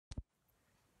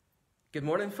Good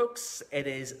morning, folks. It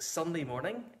is Sunday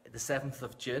morning, the 7th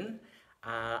of June,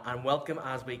 and welcome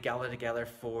as we gather together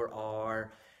for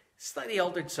our slightly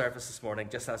altered service this morning,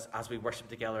 just as we worship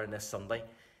together on this Sunday.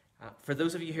 For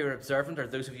those of you who are observant, or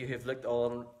those of you who have looked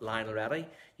online already,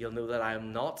 you'll know that I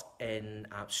am not in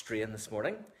Strahan this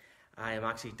morning. I am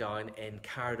actually down in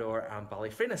Carrador and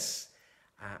Ballyfreenis.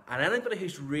 And anybody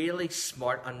who's really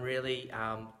smart and really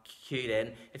cued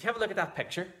in, if you have a look at that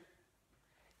picture,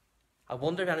 I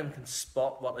wonder if anyone can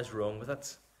spot what is wrong with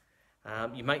it.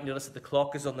 You might notice that the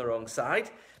clock is on the wrong side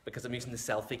because I'm using the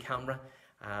selfie camera.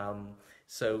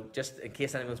 So just in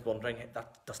case anyone's wondering,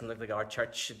 that doesn't look like our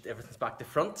church. Everything's back to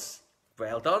front.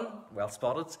 Well done, well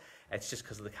spotted. It's just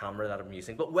because of the camera that I'm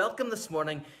using. But welcome this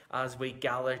morning as we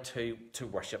gather to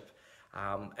worship.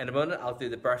 In a moment I'll do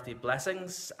the birthday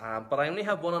blessings, but I only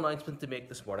have one announcement to make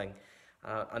this morning.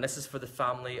 And this is for the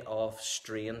family of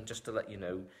Strahan, just to let you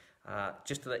know.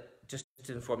 Just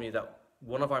to inform you that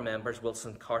one of our members,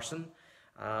 Wilson Carson,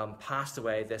 passed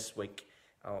away this week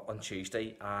on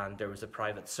Tuesday, and there was a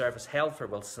private service held for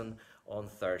Wilson on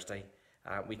Thursday.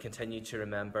 We continue to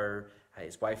remember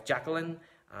his wife Jacqueline,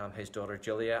 his daughter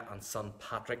Julia, and son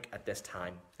Patrick at this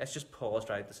time. Let's just pause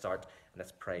right at the start and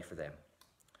let's pray for them.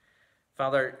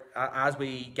 Father, as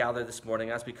we gather this morning,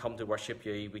 as we come to worship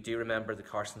you, we do remember the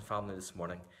Carson family this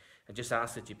morning. And just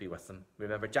ask that you be with them. We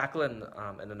remember Jacqueline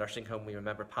in the nursing home. We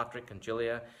remember Patrick and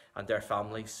Julia and their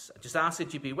families. Just ask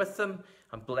that you be with them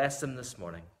and bless them this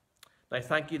morning. Now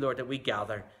thank you, Lord, that we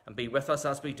gather and be with us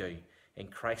as we do. In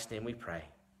Christ's name we pray.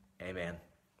 Amen.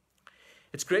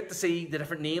 It's great to see the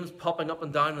different names popping up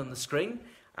and down on the screen.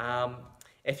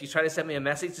 If you try to send me a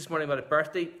message this morning about a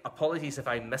birthday, apologies if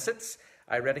I miss it.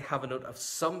 I already have a note of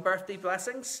some birthday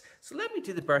blessings. So let me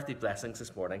do the birthday blessings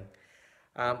this morning.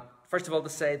 First of all, to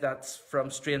say that from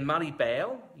Strahan, Maddie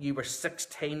Bale, you were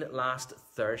 16 last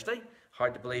Thursday.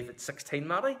 Hard to believe it's 16,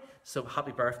 Maddie. So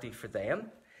happy birthday for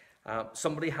them.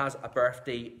 Somebody has a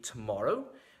birthday tomorrow,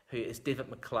 who is David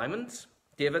McClymond.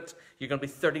 David, you're going to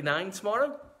be 39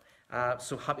 tomorrow.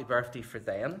 So happy birthday for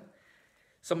them.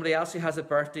 Somebody else who has a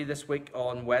birthday this week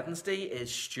on Wednesday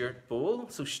is Stuart Bowl.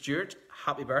 So Stuart,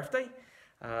 happy birthday.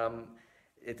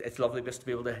 It's lovely just to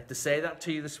be able to say that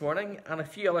to you this morning, and a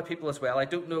few other people as well. I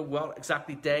don't know what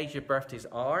exactly days your birthdays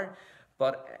are,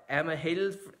 but Emma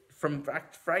Hill from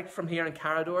here in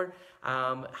Carrador,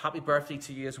 happy birthday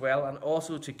to you as well, and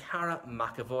also to Cara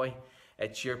McAvoy.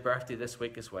 It's your birthday this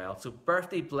week as well. So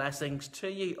birthday blessings to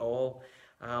you all.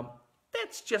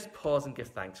 Let's just pause and give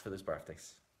thanks for those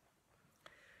birthdays.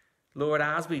 Lord,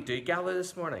 as we do gather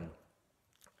this morning,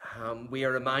 we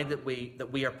are reminded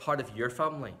that we are part of your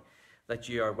family. That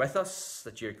you are with us,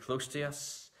 that you're close to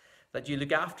us, that you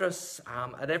look after us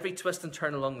at every twist and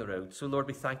turn along the road. So, Lord,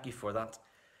 we thank you for that.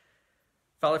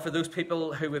 Father, for those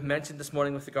people who we've mentioned this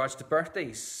morning with regards to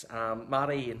birthdays,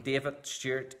 Maddie and David,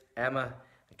 Stuart, Emma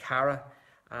and Cara,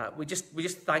 we just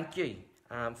thank you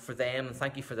for them and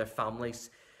thank you for their families.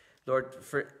 Lord,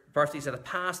 for birthdays that have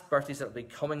passed, birthdays that will be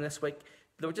coming this week,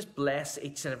 Lord, just bless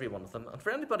each and every one of them. And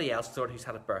for anybody else, Lord, who's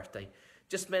had a birthday,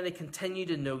 just may they continue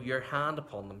to know your hand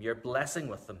upon them, your blessing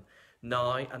with them,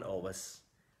 now and always.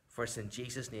 For it's in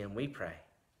Jesus' name we pray.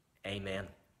 Amen.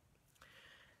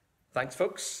 Thanks,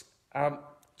 folks.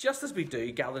 Just as we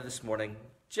do gather this morning,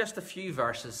 just a few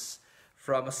verses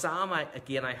from a psalm I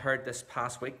heard this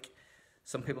past week.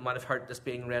 Some people might have heard this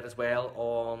being read as well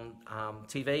on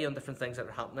TV, on different things that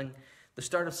are happening. The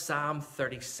start of Psalm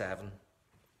 37. It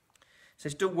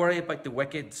says, "Don't worry about the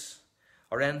wicked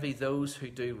or envy those who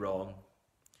do wrong.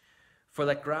 For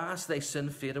like grass they soon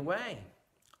fade away,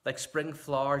 like spring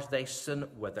flowers they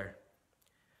soon wither.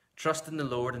 Trust in the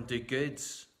Lord and do good.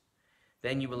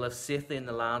 Then you will live safely in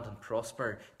the land and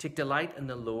prosper. Take delight in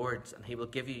the Lord, and he will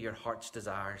give you your heart's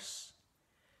desires.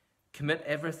 Commit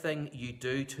everything you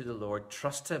do to the Lord.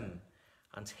 Trust him,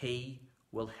 and he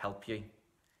will help you."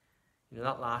 You know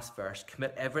that last verse,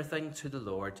 commit everything to the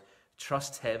Lord.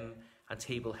 Trust him, and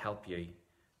he will help you.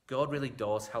 God really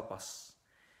does help us.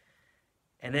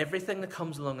 In everything that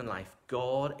comes along in life,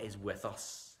 God is with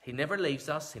us. He never leaves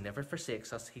us. He never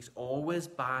forsakes us. He's always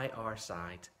by our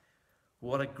side.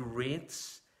 What a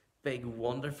great, big,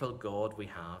 wonderful God we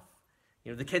have.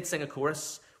 You know, the kids sing a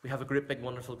chorus, we have a great, big,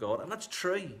 wonderful God. And that's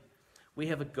true. We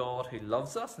have a God who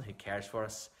loves us and who cares for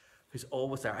us, who's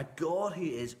always there. A God who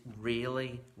is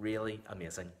really, really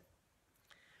amazing.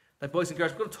 Now, boys and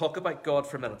girls, we're going to talk about God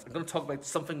for a minute. I'm going to talk about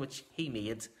something which he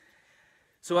made.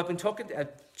 So I've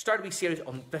started a series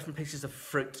on different pieces of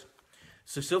fruit.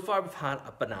 So far we've had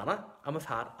a banana and we've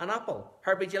had an apple.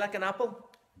 Herbie, do you like an apple?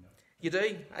 No. You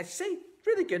do? I see.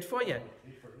 Really good for you.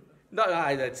 No,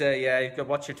 no, that's yeah. You've got to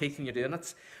watch your teeth when you're doing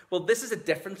it. Well, this is a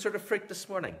different sort of fruit this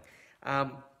morning.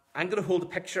 I'm going to hold a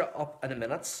picture up in a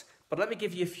minute, but let me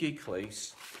give you a few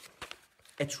clues.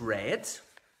 It's red.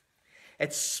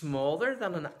 It's smaller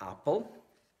than an apple.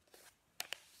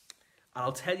 And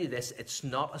I'll tell you this, it's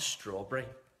not a strawberry.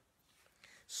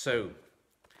 So,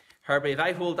 Herbie, if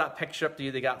I hold that picture up to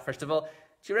you, first of all,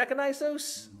 do you recognise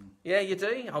those? Mm-hmm. Yeah, you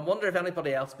do? I wonder if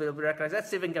anybody else will be able to recognise. Let's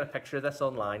see if we can get a picture of this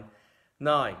online.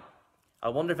 Now, I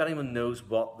wonder if anyone knows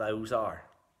what those are.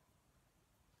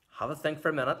 Have a think for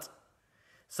a minute.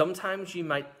 Sometimes you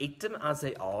might eat them as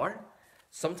they are.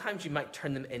 Sometimes you might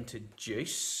turn them into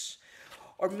juice.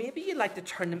 Or maybe you'd like to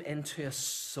turn them into a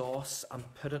sauce and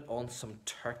put it on some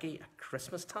turkey at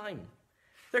Christmas time.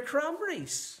 They're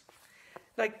cranberries.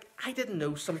 Like, I didn't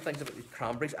know some things about these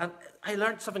cranberries, and I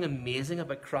learned something amazing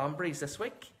about cranberries this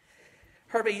week.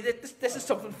 Herbie, this is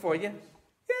something for you.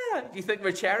 Yeah, do you think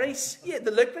they're cherries? Yeah,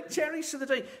 they look like cherries, so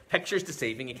they do. Picture's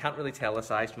deceiving, you can't really tell the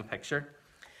size from a picture.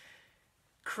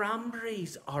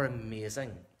 Cranberries are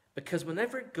amazing, because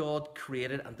whenever God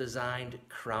created and designed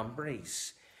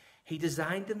cranberries, he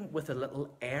designed them with a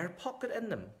little air pocket in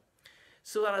them.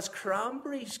 So that as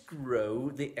cranberries grow,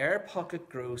 the air pocket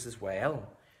grows as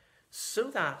well.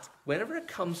 So that whenever it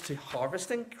comes to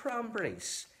harvesting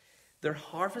cranberries, they're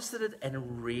harvested in a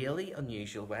really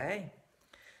unusual way.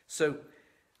 So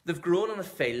they've grown in the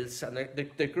fields, and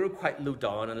they grow quite low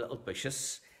down in little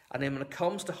bushes. And then when it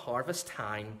comes to harvest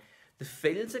time, the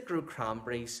fields that grow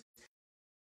cranberries are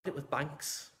surrounded with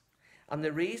banks. And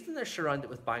the reason they're surrounded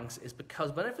with banks is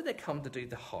because whenever they come to do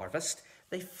the harvest,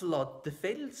 they flood the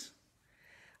fields.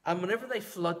 And whenever they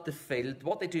flood the field,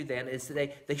 what they do then is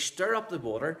they stir up the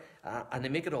water and they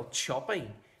make it all choppy.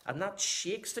 And that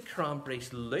shakes the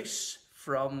cranberries loose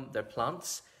from their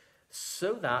plants,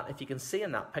 so that, if you can see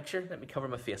in that picture, let me cover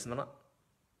my face a minute.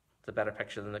 It's a better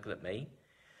picture than looking at me.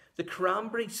 The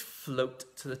cranberries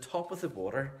float to the top of the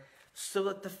water so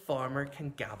that the farmer can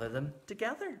gather them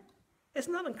together.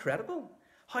 Isn't that incredible?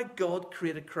 How God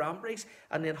created cranberries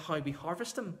and then how we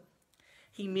harvest them.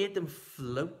 He made them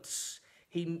float.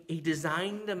 He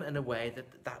designed them in a way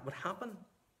that would happen.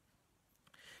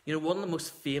 You know, one of the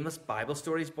most famous Bible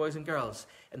stories, boys and girls,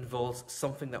 involves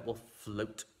something that will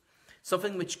float.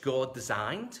 Something which God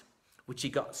designed, which he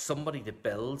got somebody to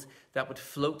build, that would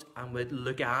float and would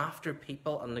look after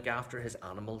people and look after his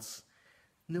animals.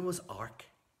 Noah's Ark.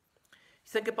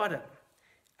 Think about it.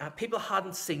 People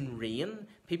hadn't seen rain.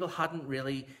 People hadn't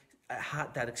really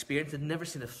had that experience. They'd never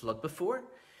seen a flood before.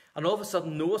 And all of a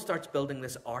sudden, Noah starts building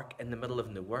this ark in the middle of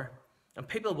nowhere. And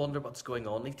people wonder what's going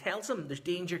on. He tells them there's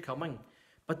danger coming,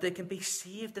 but they can be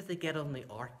saved if they get on the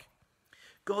ark.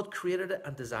 God created it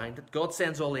and designed it. God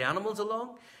sends all the animals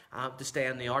along to stay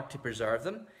in the ark to preserve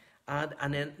them.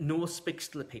 And then Noah speaks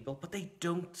to the people, but they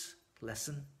don't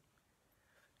listen.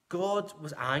 God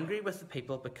was angry with the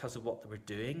people because of what they were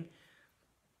doing.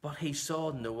 But he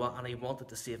saw Noah and he wanted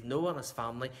to save Noah and his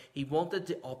family. He wanted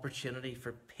the opportunity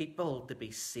for people to be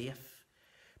safe.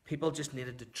 People just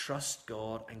needed to trust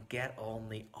God and get on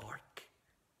the ark.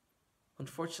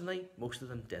 Unfortunately, most of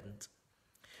them didn't.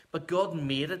 But God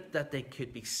made it that they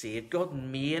could be saved. God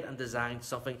made and designed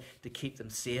something to keep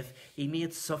them safe. He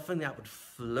made something that would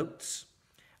float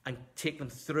and take them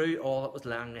through all that was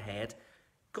lying ahead.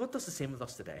 God does the same with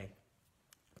us today.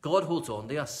 God holds on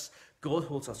to us. God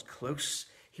holds us close.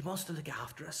 He wants to look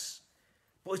after us.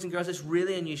 Boys and girls, it's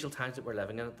really unusual times that we're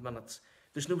living in at the minute.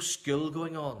 There's no school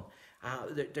going on.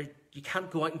 You can't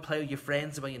go out and play with your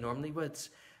friends the way you normally would.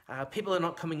 People are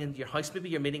not coming into your house. Maybe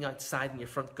you're meeting outside in your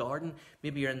front garden.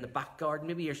 Maybe you're in the back garden.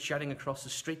 Maybe you're shouting across the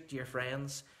street to your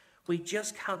friends. We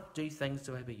just can't do things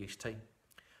the way we used to.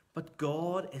 But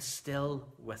God is still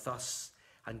with us.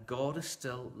 And God is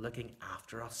still looking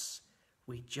after us.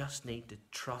 We just need to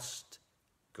trust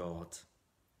God.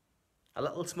 A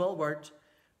little small word,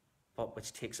 but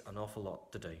which takes an awful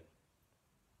lot to do.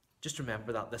 Just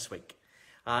remember that this week.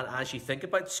 And as you think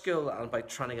about school and about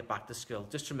trying to get back to school,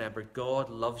 just remember God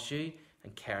loves you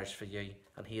and cares for you,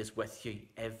 and he is with you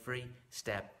every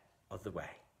step of the way.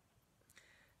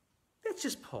 Let's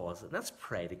just pause and let's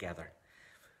pray together.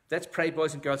 Let's pray,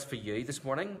 boys and girls, for you this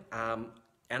morning.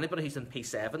 Anybody who's in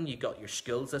P7, you got your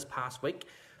skills this past week.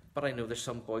 But I know there's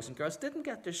some boys and girls didn't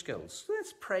get their skills. So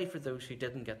let's pray for those who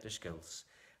didn't get their skills.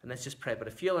 And let's just pray about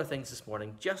a few other things this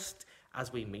morning, just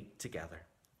as we meet together.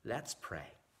 Let's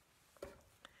pray.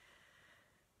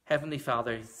 Heavenly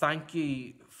Father, thank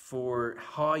you for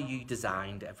how you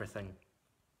designed everything.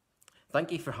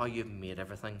 Thank you for how you've made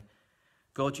everything.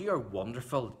 God, you are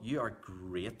wonderful. You are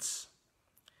great.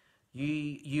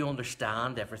 You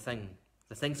understand everything,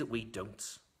 the things that we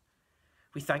don't.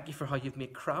 We thank you for how you've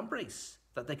made cranberries,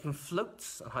 that they can float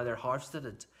and how they're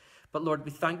harvested. But Lord,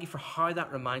 we thank you for how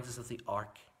that reminds us of the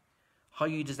ark, how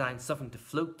you designed something to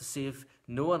float to save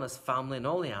Noah and his family and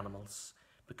all the animals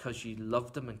because you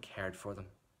loved them and cared for them.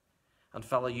 And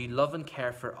Father, you love and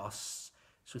care for us,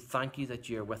 so thank you that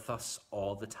you're with us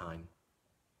all the time.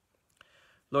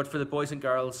 Lord, for the boys and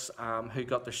girls who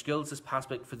got their skills this past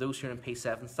week, for those who are in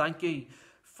P7, thank you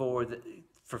for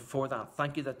that.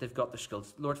 Thank you that they've got their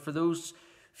skills. Lord, for those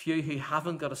few who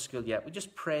haven't got a skill yet, we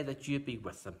just pray that you'd be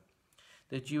with them,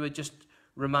 that you would just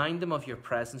remind them of your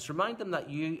presence, remind them that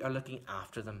you are looking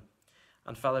after them.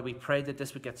 And Father, we pray that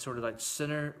this would get sorted out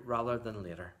sooner rather than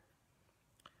later.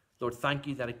 Lord, thank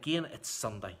you that again it's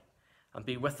Sunday, and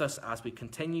be with us as we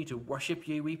continue to worship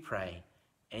you, we pray,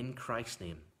 in Christ's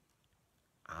name.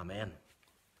 Amen.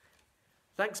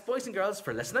 Thanks, boys and girls,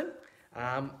 for listening.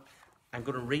 I'm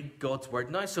going to read God's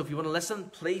word now, so if you want to listen,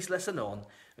 please listen on.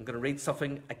 I'm going to read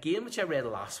something again which I read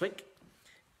last week.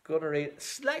 I'm going to read a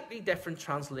slightly different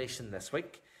translation this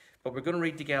week, but we're going to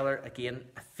read together again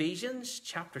Ephesians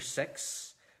chapter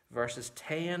 6, verses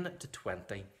 10 to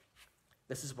 20.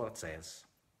 This is what it says.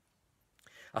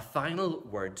 A final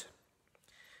word.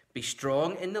 Be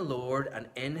strong in the Lord and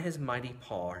in his mighty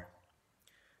power.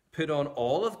 Put on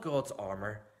all of God's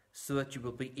armour so that you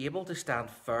will be able to stand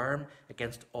firm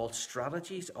against all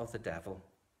strategies of the devil.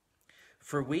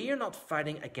 For we are not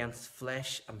fighting against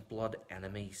flesh and blood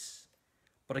enemies,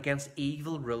 but against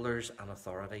evil rulers and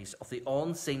authorities of the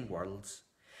unseen worlds,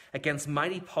 against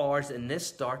mighty powers in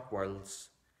this dark world,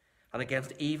 and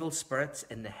against evil spirits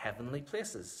in the heavenly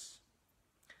places.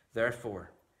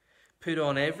 Therefore, put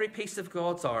on every piece of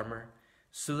God's armour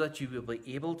so that you will be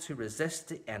able to resist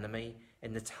the enemy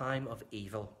in the time of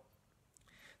evil.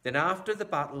 Then after the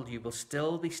battle you will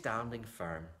still be standing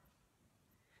firm.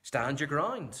 Stand your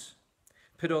ground.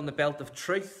 Put on the belt of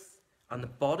truth and the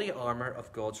body armour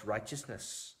of God's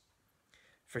righteousness.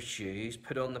 For shoes,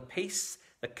 put on the peace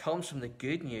that comes from the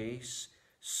good news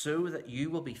so that you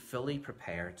will be fully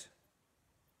prepared.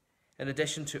 In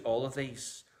addition to all of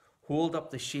these, hold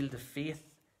up the shield of faith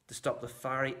to stop the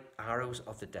fiery arrows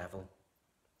of the devil.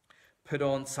 Put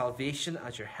on salvation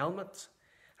as your helmet,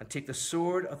 and take the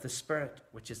sword of the Spirit,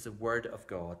 which is the word of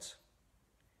God.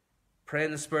 Pray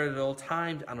in the Spirit at all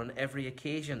times and on every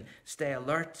occasion. Stay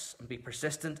alert and be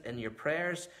persistent in your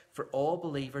prayers for all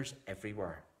believers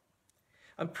everywhere.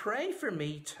 And pray for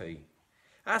me too.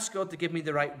 Ask God to give me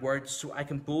the right words so I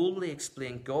can boldly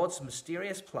explain God's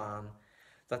mysterious plan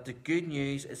that the good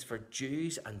news is for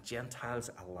Jews and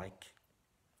Gentiles alike.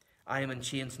 I am in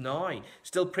chains now,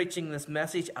 still preaching this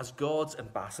message as God's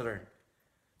ambassador.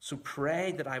 So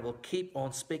pray that I will keep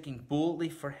on speaking boldly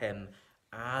for him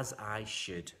as I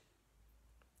should.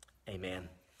 Amen.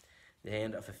 The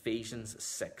end of Ephesians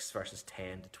 6, verses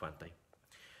 10 to 20.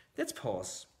 Let's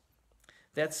pause.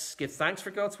 Let's give thanks for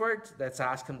God's word. Let's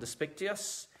ask him to speak to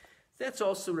us. Let's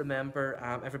also remember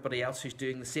everybody else who's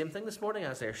doing the same thing this morning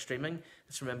as they're streaming.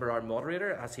 Let's remember our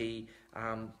moderator as he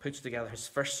puts together his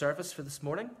first service for this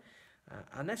morning.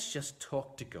 And let's just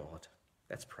talk to God.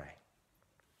 Let's pray.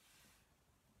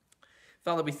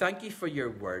 Father, we thank you for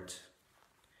your word.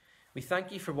 We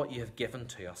thank you for what you have given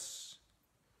to us,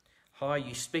 how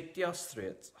you speak to us through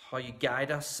it, how you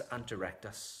guide us and direct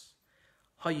us,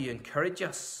 how you encourage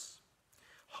us,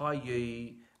 how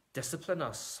you discipline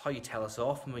us, how you tell us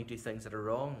off when we do things that are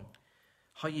wrong,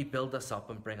 how you build us up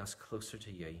and bring us closer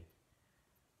to you.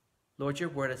 Lord, your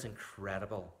word is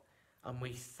incredible, and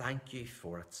we thank you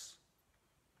for it.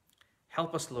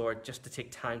 Help us, Lord, just to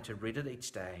take time to read it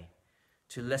each day,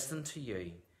 to listen to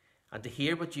you, and to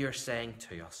hear what you are saying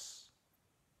to us.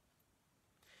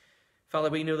 Father,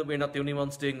 we know that we're not the only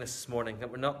ones doing this morning,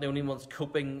 that we're not the only ones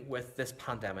coping with this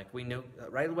pandemic. We know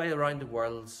that right away around the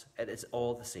world, it is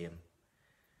all the same.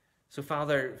 So,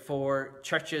 Father, for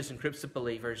churches and groups of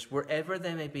believers, wherever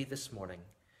they may be this morning,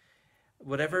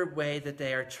 whatever way that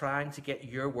they are trying to get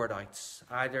your word out,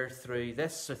 either through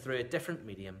this or through a different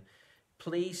medium,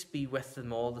 please be with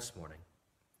them all this morning.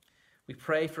 We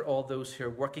pray for all those who are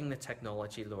working the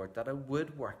technology, Lord, that it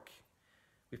would work.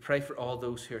 We pray for all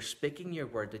those who are speaking your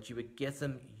word, that you would give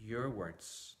them your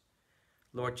words.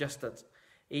 Lord, just that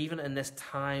even in this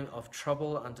time of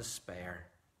trouble and despair,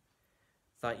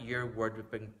 that your word would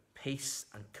bring peace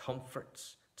and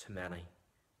comfort to many.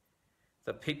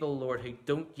 That people, Lord, who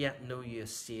don't yet know you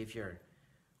as Saviour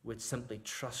would simply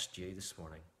trust you this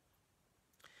morning.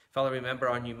 Father, remember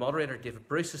our new moderator, David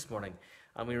Bruce, this morning,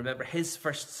 and we remember his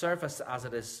first service as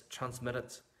it is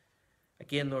transmitted.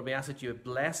 Again, Lord, we ask that you would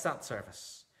bless that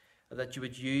service, and that you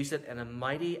would use it in a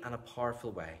mighty and a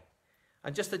powerful way.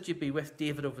 And just that you'd be with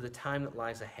David over the time that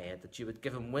lies ahead, that you would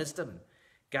give him wisdom,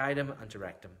 Guide him and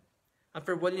direct him. And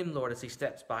for William, Lord, as he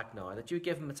steps back now, that you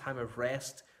give him a time of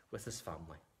rest with his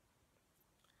family.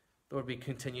 Lord, we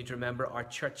continue to remember our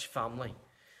church family.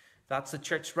 That's the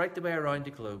church right the way around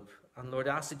the globe. And Lord,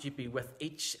 I ask that you be with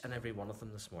each and every one of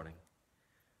them this morning.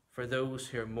 For those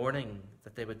who are mourning,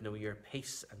 that they would know your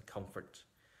peace and comfort.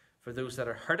 For those that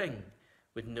are hurting,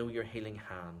 would know your healing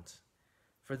hand.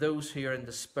 For those who are in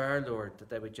despair, Lord, that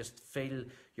they would just feel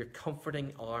your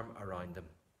comforting arm around them.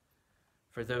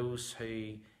 For those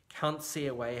who can't see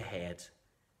a way ahead,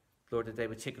 Lord, that they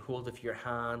would take hold of your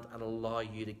hand and allow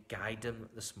you to guide them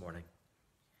this morning.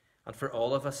 And for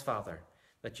all of us, Father,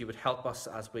 that you would help us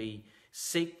as we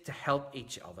seek to help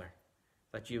each other,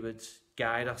 that you would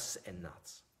guide us in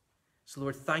that. So,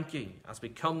 Lord, thank you. As we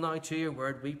come now to your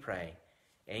word, we pray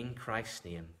in Christ's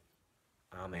name.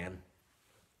 Amen.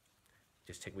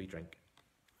 Just take a wee drink.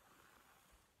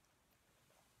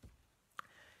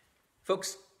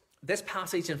 Folks, this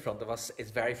passage in front of us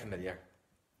is very familiar.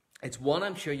 It's one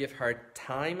I'm sure you've heard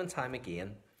time and time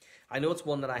again. I know it's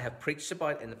one that I have preached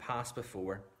about in the past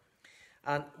before.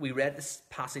 And we read this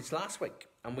passage last week,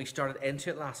 and we started into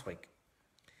it last week.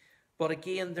 But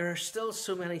again, there are still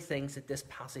so many things that this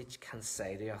passage can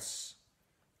say to us.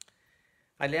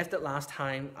 I left it last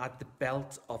time at the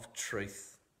belt of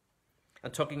truth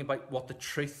and talking about what the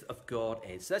truth of God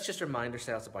is. Let's just remind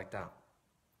ourselves about that.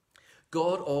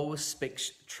 God always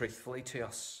speaks truthfully to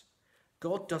us.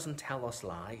 God doesn't tell us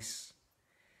lies.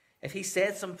 If he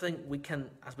said something, we can,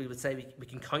 as we would say, we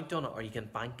can count on it, or you can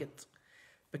bank it.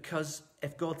 Because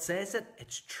if God says it,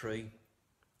 it's true.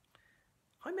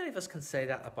 How many of us can say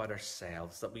that about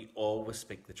ourselves, that we always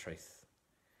speak the truth?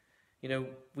 You know,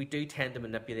 we do tend to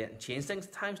manipulate and change things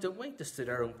at times, don't we, to suit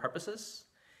our own purposes.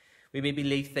 We maybe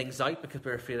leave things out because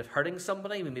we're afraid of hurting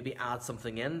somebody. We maybe add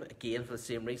something in, again, for the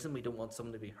same reason. We don't want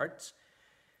someone to be hurt.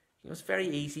 You know, it's very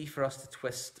easy for us to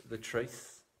twist the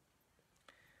truth.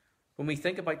 When we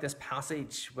think about this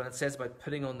passage, when it says about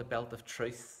putting on the belt of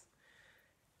truth,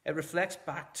 it reflects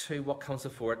back to what comes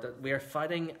before it, that we are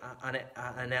fighting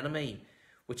an enemy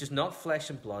which is not flesh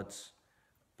and blood,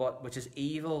 but which is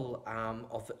evil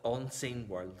of the unseen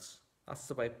worlds. That's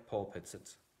the way Paul puts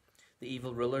it. The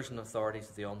evil rulers and authorities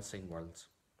of the unseen world.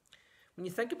 When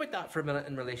you think about that for a minute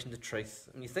in relation to truth,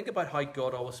 when you think about how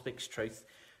God always speaks truth,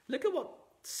 look at what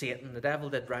Satan, the devil,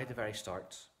 did right at the very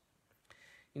start.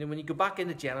 You know, when you go back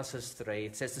into Genesis 3,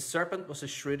 it says, the serpent was the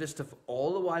shrewdest of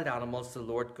all the wild animals the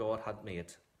Lord God had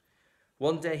made.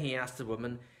 One day he asked the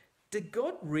woman, did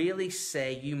God really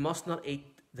say you must not eat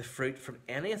the fruit from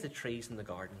any of the trees in the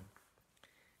garden?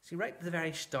 See, right at the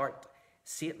very start,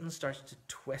 Satan starts to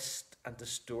twist and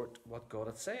distort what God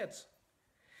had said.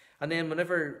 And then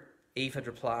whenever Eve had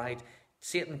replied,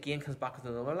 Satan again comes back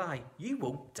with another lie. You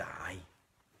won't die.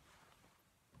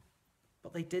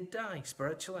 But they did die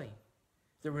spiritually.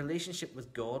 Their relationship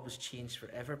with God was changed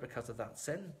forever because of that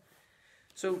sin.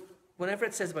 So whenever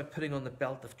it says about putting on the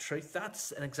belt of truth,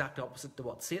 that's an exact opposite to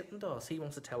what Satan does. He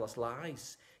wants to tell us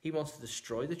lies. He wants to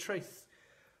destroy the truth.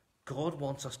 God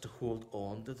wants us to hold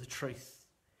on to the truth,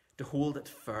 to hold it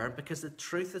firm, because the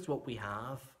truth is what we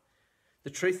have.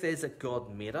 The truth is that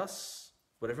God made us,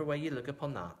 whatever way you look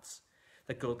upon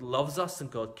that God loves us and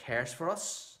God cares for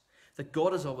us, that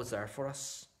God is always there for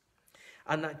us,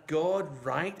 and that God,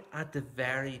 right at the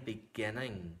very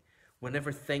beginning,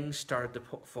 whenever things started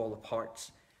to fall apart,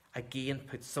 again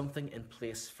put something in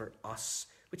place for us,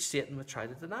 which Satan would try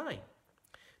to deny.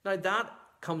 Now that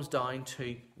comes down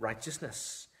to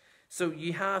righteousness. So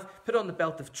you have put on the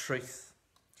belt of truth,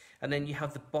 and then you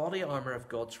have the body armour of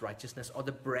God's righteousness, or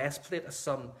the breastplate, as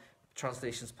some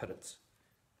translations put it.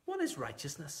 What is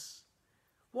righteousness?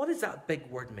 What does that big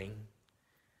word mean?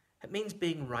 It means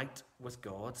being right with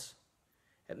God.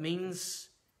 It means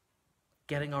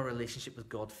getting our relationship with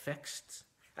God fixed.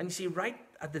 And you see, right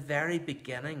at the very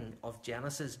beginning of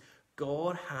Genesis,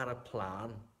 God had a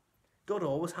plan. God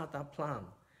always had that plan.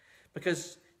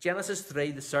 Because Genesis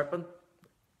 3, the serpent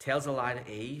tells a lie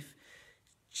to Eve.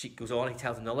 She goes on, he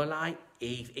tells another lie.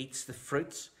 Eve eats the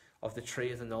fruit of the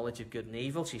tree of the knowledge of good and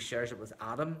evil. She shares it with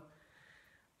Adam.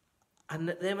 And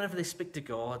then whenever they speak to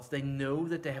God, they know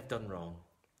that they have done wrong.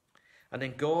 And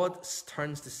then God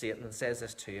turns to Satan and says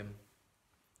this to him.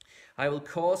 I will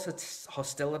cause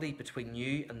hostility between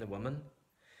you and the woman,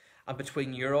 and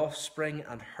between your offspring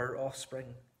and her offspring.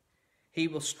 He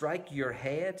will strike your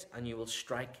head, and you will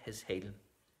strike his heel.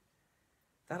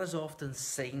 That is often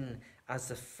seen as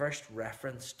the first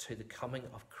reference to the coming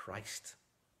of Christ.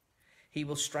 He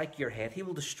will strike your head. He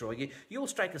will destroy you. You will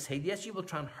strike his heel. Yes, you will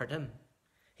try and hurt him.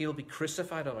 He will be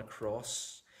crucified on a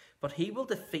cross. But he will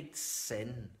defeat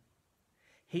sin.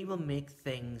 He will make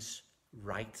things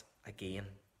right again.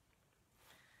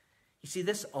 You see,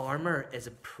 this armour is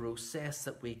a process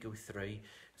that we go through.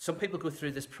 Some people go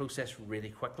through this process really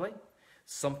quickly.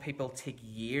 Some people take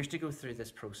years to go through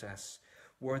this process,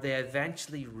 where they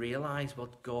eventually realise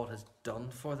what God has done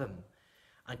for them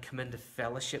and come into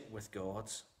fellowship with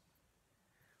God.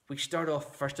 We start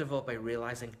off, first of all, by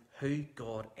realising who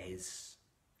God is.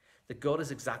 That God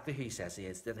is exactly who he says he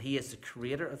is, that he is the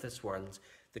creator of this world,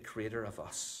 the creator of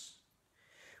us.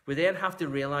 We then have to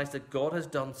realise that God has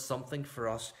done something for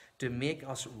us to make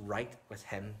us right with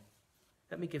him.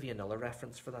 Let me give you another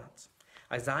reference for that.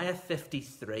 Isaiah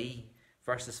 53,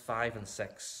 verses 5 and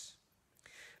 6.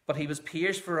 But he was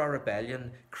pierced for our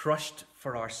rebellion, crushed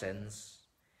for our sins.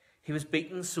 He was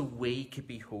beaten so we could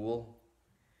be whole.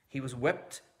 He was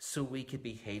whipped so we could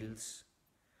be healed.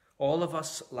 All of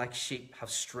us, like sheep, have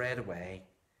strayed away.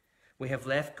 We have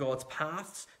left God's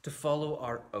paths to follow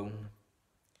our own.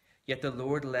 Yet the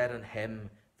Lord led on him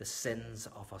the sins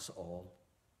of us all.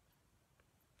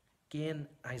 Again,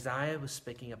 Isaiah was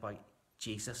speaking about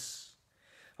Jesus,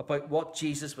 about what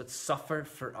Jesus would suffer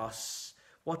for us,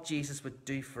 what Jesus would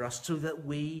do for us so that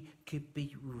we could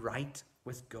be right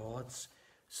with God,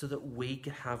 so that we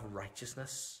could have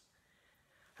righteousness.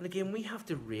 And again, we have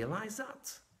to realise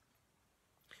that.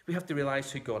 We have to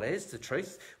realise who God is, the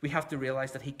truth. We have to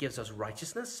realise that he gives us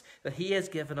righteousness, that he has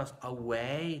given us a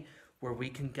way where we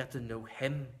can get to know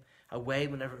him, a way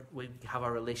whenever we have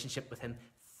our relationship with him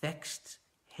fixed,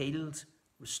 healed,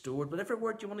 restored, whatever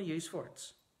word you want to use for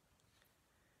it.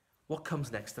 What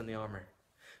comes next in the armour?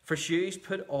 For shoes,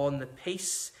 put on the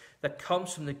peace that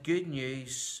comes from the good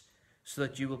news so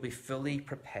that you will be fully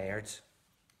prepared.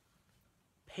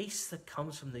 Peace that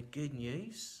comes from the good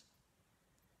news.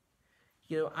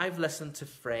 You know, I've listened to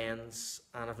friends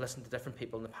and I've listened to different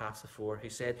people in the past before who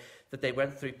said that they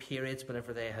went through periods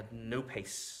whenever they had no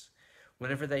peace,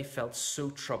 whenever they felt so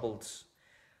troubled,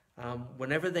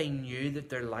 whenever they knew that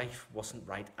their life wasn't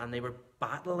right and they were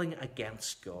battling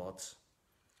against God.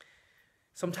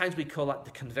 Sometimes we call that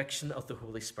the conviction of the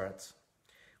Holy Spirit.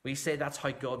 We say that's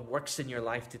how God works in your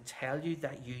life to tell you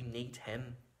that you need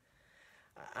him.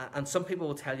 And some people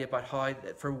will tell you about how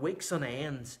for weeks on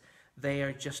end they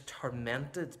are just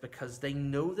tormented because they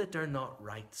know that they're not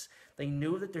right. They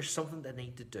know that there's something they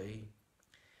need to do.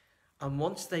 And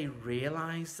once they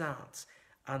realise that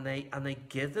and they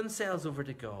give themselves over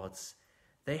to God,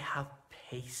 they have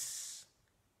peace.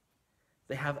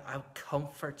 They have a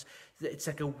comfort. It's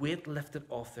like a weight lifted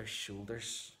off their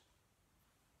shoulders.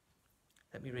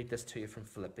 Let me read this to you from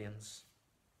Philippians.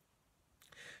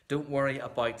 Don't worry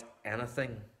about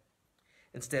anything.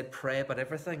 Instead, pray about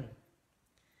everything.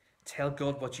 Tell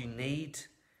God what you need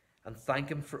and thank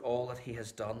him for all that he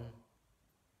has done.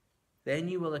 Then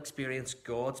you will experience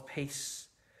God's peace,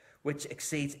 which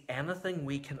exceeds anything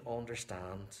we can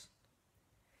understand.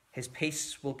 His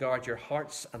peace will guard your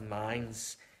hearts and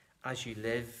minds as you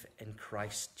live in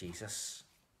Christ Jesus.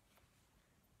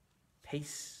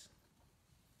 Peace.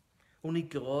 Only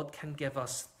God can give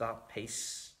us that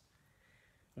peace.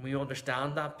 And we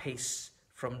understand that peace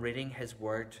from reading his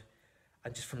word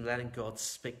and just from letting God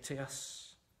speak to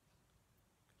us.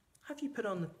 Have you put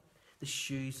on the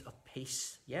shoes of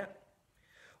peace yet?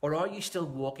 Or are you still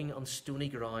walking on stony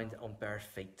ground on bare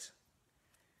feet?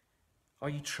 Are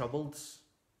you troubled?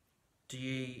 Do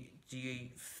you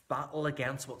battle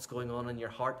against what's going on in your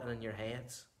heart and in your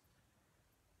head?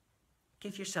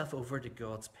 Give yourself over to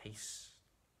God's peace.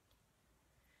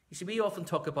 You see, we often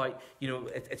talk about,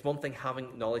 it's one thing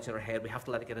having knowledge in our head. We have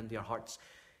to let it get into our hearts.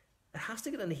 It has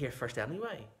to get into here first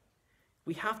anyway.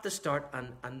 We have to start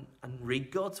and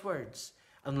read God's words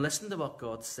and listen to what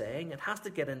God's saying. It has to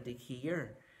get into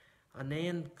here. And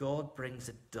then God brings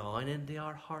it down into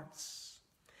our hearts.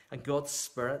 And God's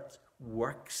Spirit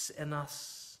works in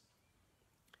us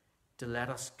to let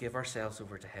us give ourselves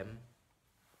over to him.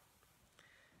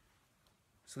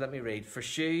 So let me read. For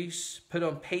shoes, put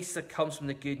on peace that comes from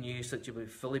the good news that you will be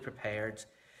fully prepared.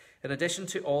 In addition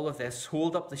to all of this,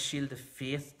 hold up the shield of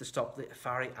faith to stop the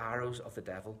fiery arrows of the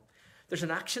devil. There's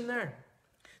an action there.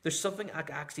 There's something that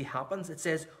actually happens. It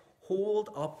says, hold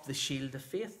up the shield of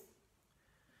faith.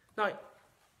 Now,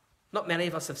 not many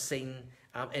of us have seen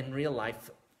in real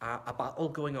life a battle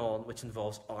going on which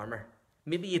involves armour.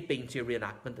 Maybe you've been to a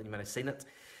reenactment and you might have seen it.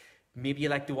 Maybe you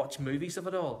like to watch movies of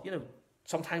it all.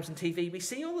 Sometimes on TV we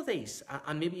see all of these.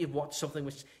 And maybe you've watched something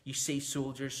which you see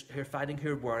soldiers who are fighting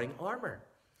who are wearing armour.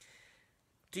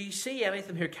 Do you see any of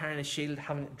them who are carrying a shield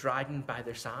having it dragging by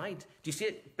their side? Do you see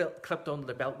it clipped onto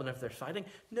their belt whenever they're fighting?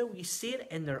 No, you see it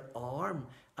in their arm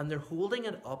and they're holding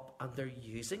it up and they're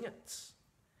using it.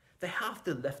 They have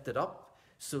to lift it up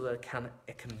so that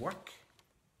it can work.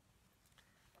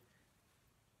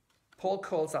 Paul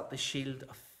calls that the shield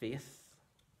of faith.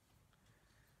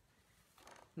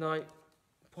 Now,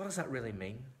 what does that really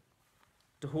mean?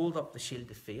 To hold up the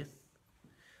shield of faith?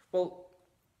 Well,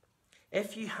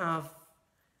 if you have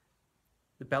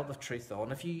the belt of truth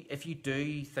on, if you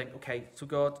do think, okay, so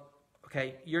God,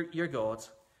 okay, you're God,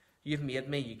 you've made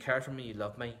me, you care for me, you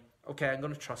love me, okay, I'm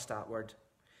going to trust that word.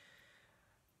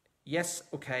 Yes,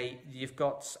 okay, you've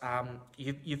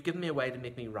given me a way to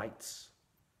make me right,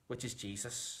 which is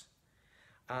Jesus.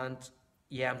 And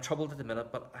yeah, I'm troubled at the minute,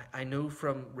 but I know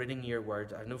from reading your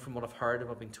word, I know from what I've heard and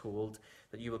what I've been told,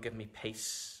 that you will give me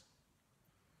peace.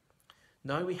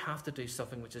 Now we have to do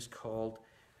something which is called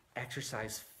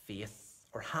exercise faith,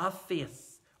 or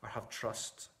have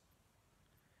trust.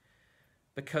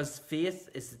 Because faith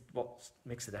is what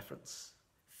makes the difference.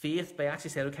 Faith, by actually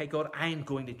saying, okay, God, I'm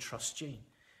going to trust you.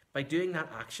 By doing that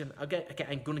action, okay,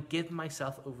 I'm going to give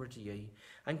myself over to you.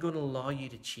 I'm going to allow you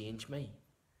to change me.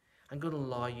 I'm going to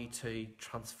allow you to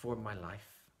transform my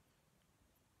life.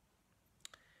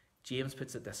 James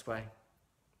puts it this way.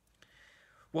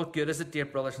 What good is it, dear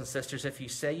brothers and sisters, if you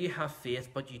say you have faith,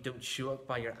 but you don't show it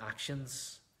by your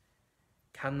actions?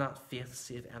 Can that faith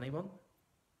save anyone?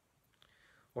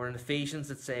 Or in Ephesians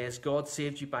it says, God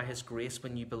saved you by his grace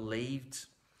when you believed.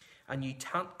 And you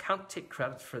can't take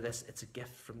credit for this. It's a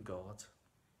gift from God.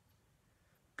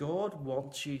 God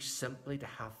wants you simply to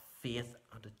have faith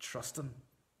and to trust him.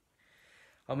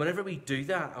 And whenever we do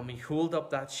that and we hold up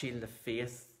that shield of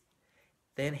faith,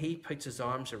 then he puts his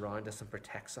arms around us and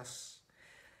protects us.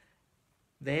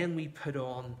 Then we put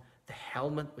on the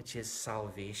helmet, which is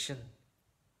salvation.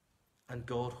 And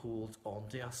God holds on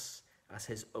to us as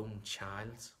his own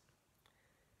child.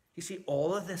 You see,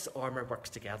 all of this armour works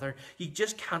together. You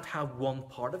just can't have one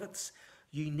part of it.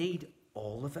 You need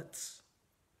all of it.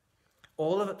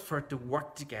 All of it for it to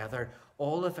work together.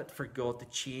 All of it for God to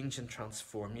change and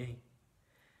transform you.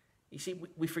 You see,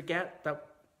 we forget that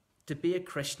to be a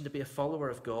Christian, to be a follower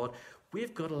of God,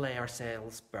 we've got to lay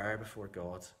ourselves bare before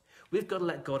God. We've got to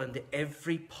let God into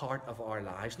every part of our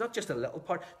lives. Not just a little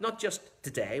part, not just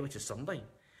today, which is Sunday,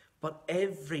 but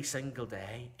every single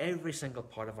day, every single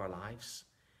part of our lives.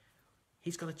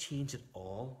 He's going to change it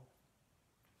all.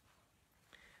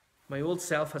 My old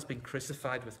self has been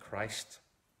crucified with Christ.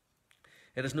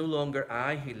 It is no longer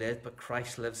I who live, but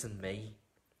Christ lives in me.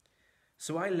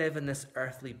 So I live in this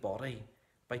earthly body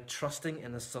by trusting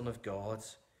in the Son of God,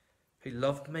 who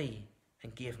loved me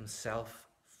and gave himself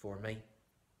for me.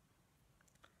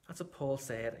 That's what Paul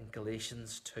said in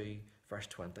Galatians 2, verse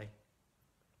 20.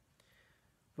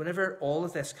 Whenever all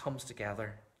of this comes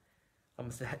together,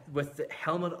 and with the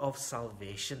helmet of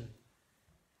salvation,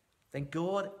 then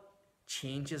God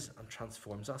changes and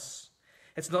transforms us.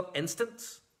 It's not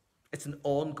instant. It's an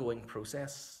ongoing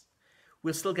process.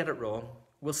 We'll still get it wrong.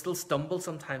 We'll still stumble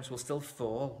sometimes. We'll still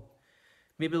fall.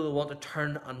 Maybe we'll want to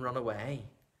turn and run away.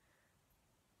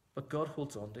 But God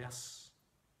holds on to us.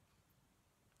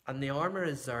 And the armour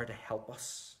is there to help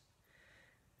us.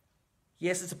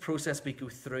 Yes, it's a process we go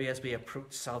through as we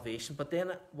approach salvation, but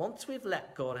then once we've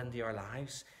let God into our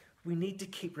lives, we need to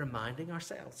keep reminding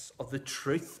ourselves of the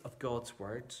truth of God's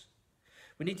word.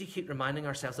 We need to keep reminding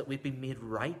ourselves that we've been made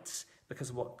right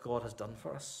because of what God has done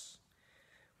for us.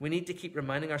 We need to keep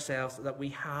reminding ourselves that we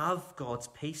have God's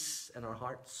peace in our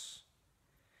hearts.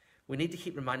 We need to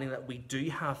keep reminding that we do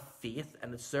have faith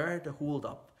and it's there to hold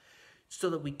up so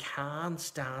that we can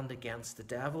stand against the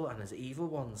devil and his evil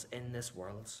ones in this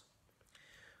world.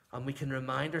 And we can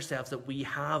remind ourselves that we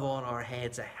have on our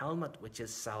heads a helmet, which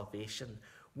is salvation.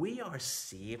 We are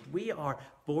saved. We are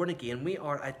born again. We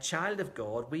are a child of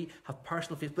God. We have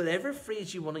personal faith. Whatever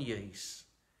phrase you want to use,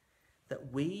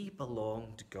 that we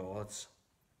belong to God.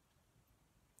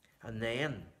 And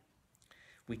then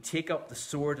we take up the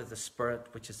sword of the Spirit,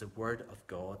 which is the word of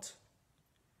God.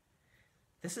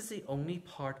 This is the only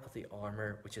part of the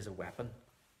armour which is a weapon.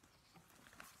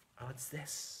 And it's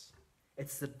this.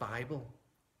 It's the Bible.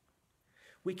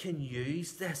 We can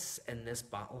use this in this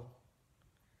battle.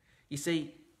 You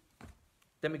see,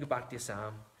 let me go back to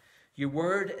Psalm. Your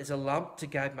word is a lamp to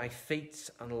guide my feet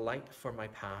and a light for my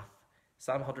path.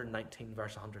 Psalm 119,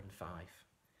 verse 105.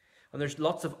 And there's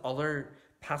lots of other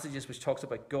passages which talks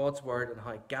about God's word and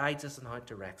how it guides us and how it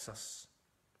directs us.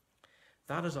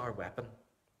 That is our weapon.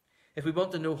 If we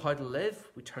want to know how to live,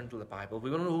 we turn to the Bible. If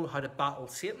we want to know how to battle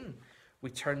Satan,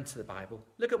 we turn to the Bible.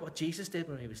 Look at what Jesus did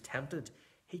when he was tempted.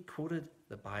 He quoted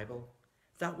the Bible.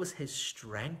 That was his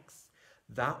strength.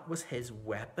 That was his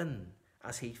weapon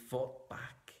as he fought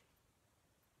back.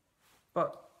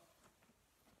 But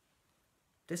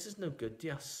this is no good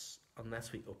to us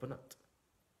unless we open it.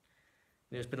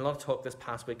 There's been a lot of talk this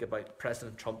past week about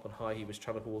President Trump and how he was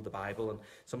trying to hold the Bible, and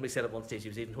somebody said at one stage he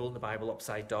was even holding the Bible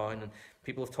upside down, and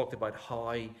people have talked about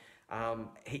how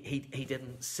he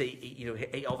didn't see,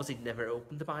 he obviously never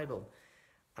opened the Bible.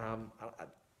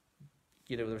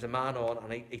 There was a man on,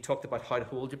 and he talked about how to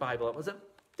hold your Bible. There was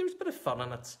a bit of fun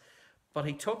in it, but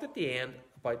he talked at the end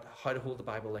about how to hold the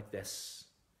Bible like this: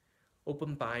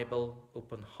 open Bible,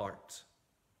 open heart.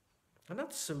 And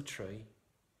that's so true.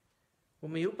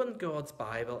 When we open God's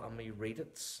Bible and we read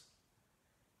it,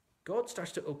 God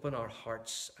starts to open our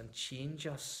hearts and change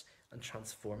us and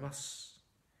transform us.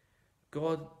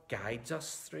 God guides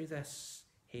us through this.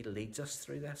 He leads us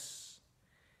through this.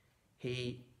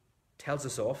 He tells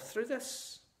us off through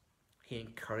this. He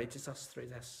encourages us through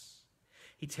this.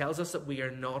 He tells us that we are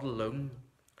not alone,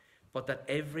 but that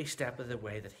every step of the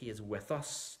way that He is with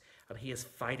us and He is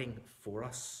fighting for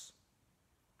us.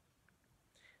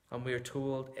 And we are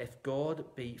told, if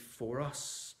God be for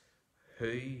us,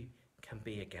 who can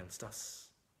be against us?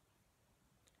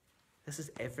 This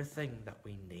is everything that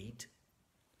we need.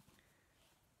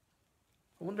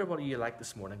 I wonder what you like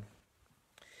this morning.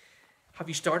 Have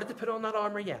you started to put on that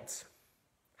armour yet?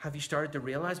 Have you started to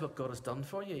realise what God has done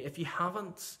for you? If you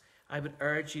haven't, I would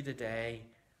urge you today,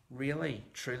 really,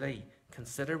 truly,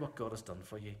 consider what God has done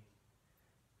for you.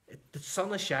 The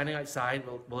sun is shining outside.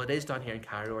 Well, it is down here in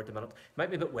Cairo at the minute. It might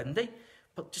be a bit windy,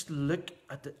 but just look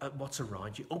at what's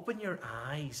around you. Open your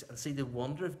eyes and see the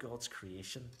wonder of God's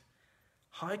creation.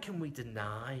 How can we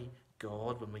deny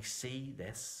God when we see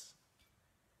this?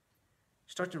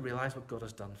 Start to realise what God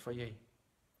has done for you.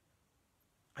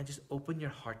 And just open your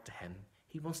heart to Him.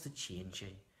 He wants to change you.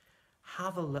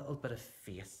 Have a little bit of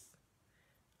faith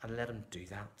and let Him do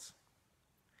that.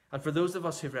 And for those of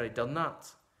us who've already done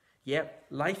that,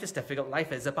 life is difficult.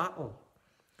 Life is a battle.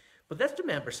 But let's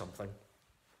remember something.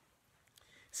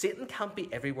 Satan can't be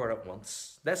everywhere at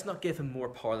once. Let's not give him more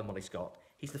power than what he's got.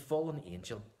 He's the fallen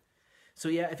angel. So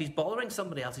if he's bothering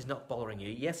somebody else, he's not bothering you.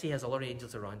 Yes, he has other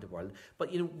angels around the world.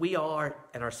 But we are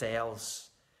in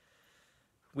ourselves.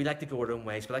 We like to go our own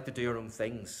ways. We like to do our own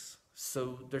things.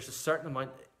 So there's a certain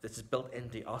amount that is built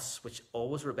into us which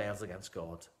always rebels against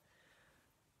God.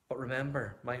 But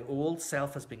remember, my old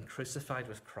self has been crucified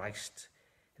with Christ.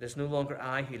 It is no longer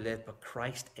I who live, but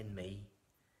Christ in me.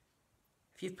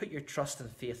 If you've put your trust and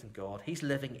faith in God, He's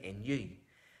living in you,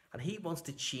 and He wants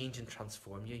to change and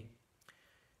transform you.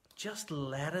 Just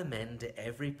let Him into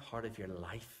every part of your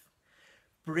life.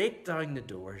 Break down the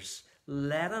doors.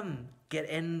 Let Him get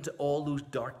into all those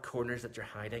dark corners that you're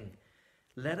hiding.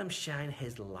 Let Him shine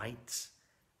His light,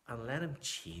 and let Him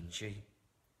change you.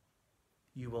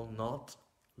 You will not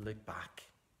look back.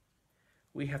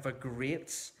 We have a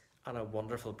great and a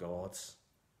wonderful God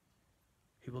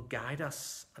who will guide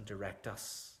us and direct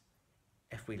us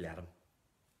if we let Him.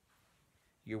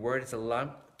 Your word is a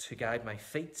lamp to guide my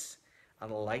feet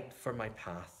and a light for my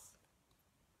path.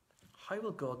 How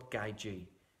will God guide you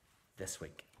this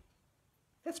week?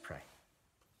 Let's pray.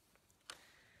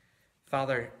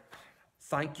 Father,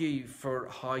 thank you for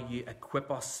how you equip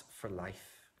us for life.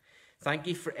 Thank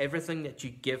you for everything that you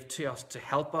give to us to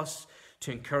help us,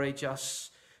 to encourage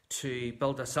us, to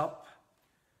build us up.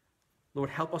 Lord,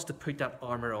 help us to put that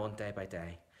armour on day by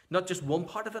day. Not just one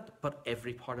part of it, but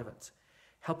every part of it.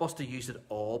 Help us to use it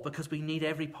all, because we need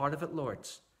every part of it, Lord,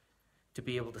 to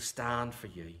be able to stand for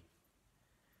you.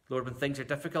 Lord, when things are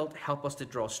difficult, help us to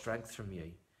draw strength from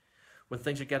you. When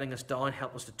things are getting us down,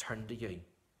 help us to turn to you.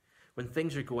 When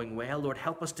things are going well, Lord,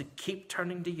 help us to keep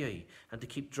turning to you and to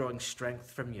keep drawing strength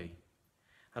from you.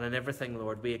 And in everything,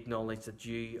 Lord, we acknowledge that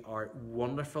you are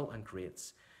wonderful and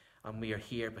great, and we are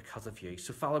here because of you.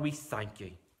 So, Father, we thank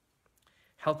you.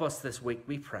 Help us this week,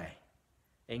 we pray.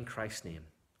 In Christ's name.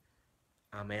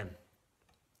 Amen.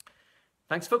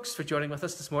 Thanks, folks, for joining with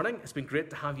us this morning. It's been great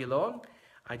to have you along.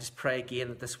 I just pray again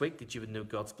that this week that you would know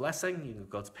God's blessing, you know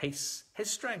God's peace,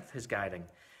 His strength, His guiding,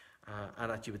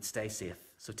 and that you would stay safe.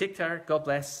 So take care. God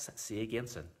bless. See you again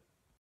soon.